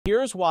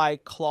Here's why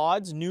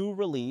Claude's new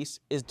release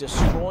is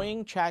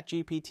destroying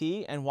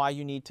ChatGPT and why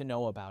you need to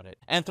know about it.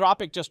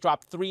 Anthropic just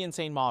dropped 3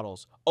 insane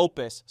models,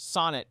 Opus,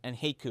 Sonnet, and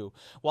Haiku.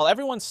 While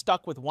everyone's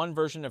stuck with one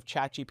version of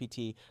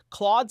ChatGPT,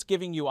 Claude's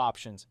giving you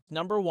options.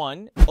 Number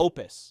 1,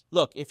 Opus.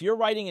 Look, if you're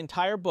writing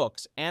entire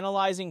books,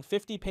 analyzing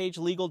 50-page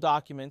legal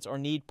documents, or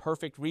need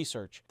perfect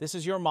research, this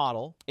is your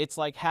model. It's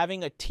like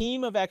having a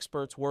team of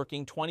experts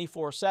working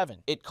 24/7.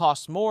 It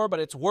costs more, but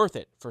it's worth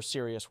it for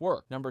serious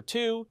work. Number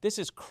 2, this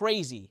is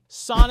crazy.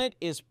 Sonnet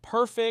is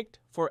perfect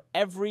for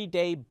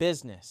everyday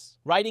business.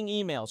 Writing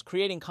emails,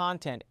 creating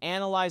content,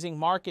 analyzing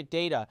market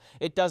data,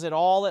 it does it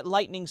all at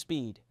lightning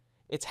speed.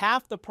 It's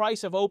half the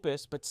price of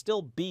Opus, but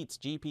still beats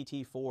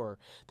GPT-4.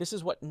 This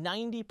is what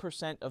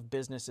 90% of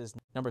businesses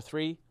need. Number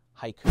 3,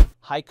 Haiku.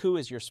 Haiku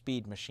is your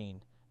speed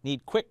machine.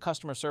 Need quick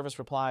customer service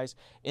replies,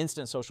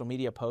 instant social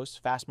media posts,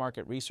 fast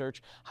market research?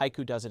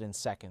 Haiku does it in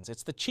seconds.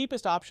 It's the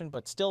cheapest option,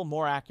 but still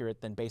more accurate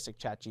than basic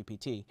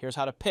ChatGPT. Here's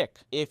how to pick.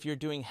 If you're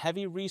doing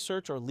heavy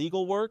research or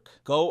legal work,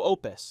 go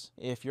Opus.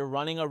 If you're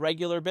running a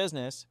regular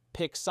business,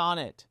 pick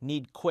Sonnet.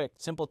 Need quick,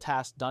 simple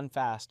tasks done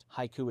fast?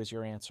 Haiku is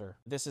your answer.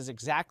 This is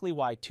exactly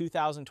why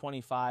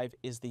 2025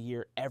 is the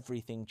year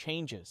everything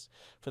changes.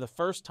 For the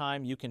first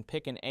time, you can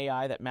pick an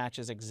AI that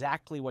matches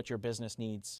exactly what your business needs.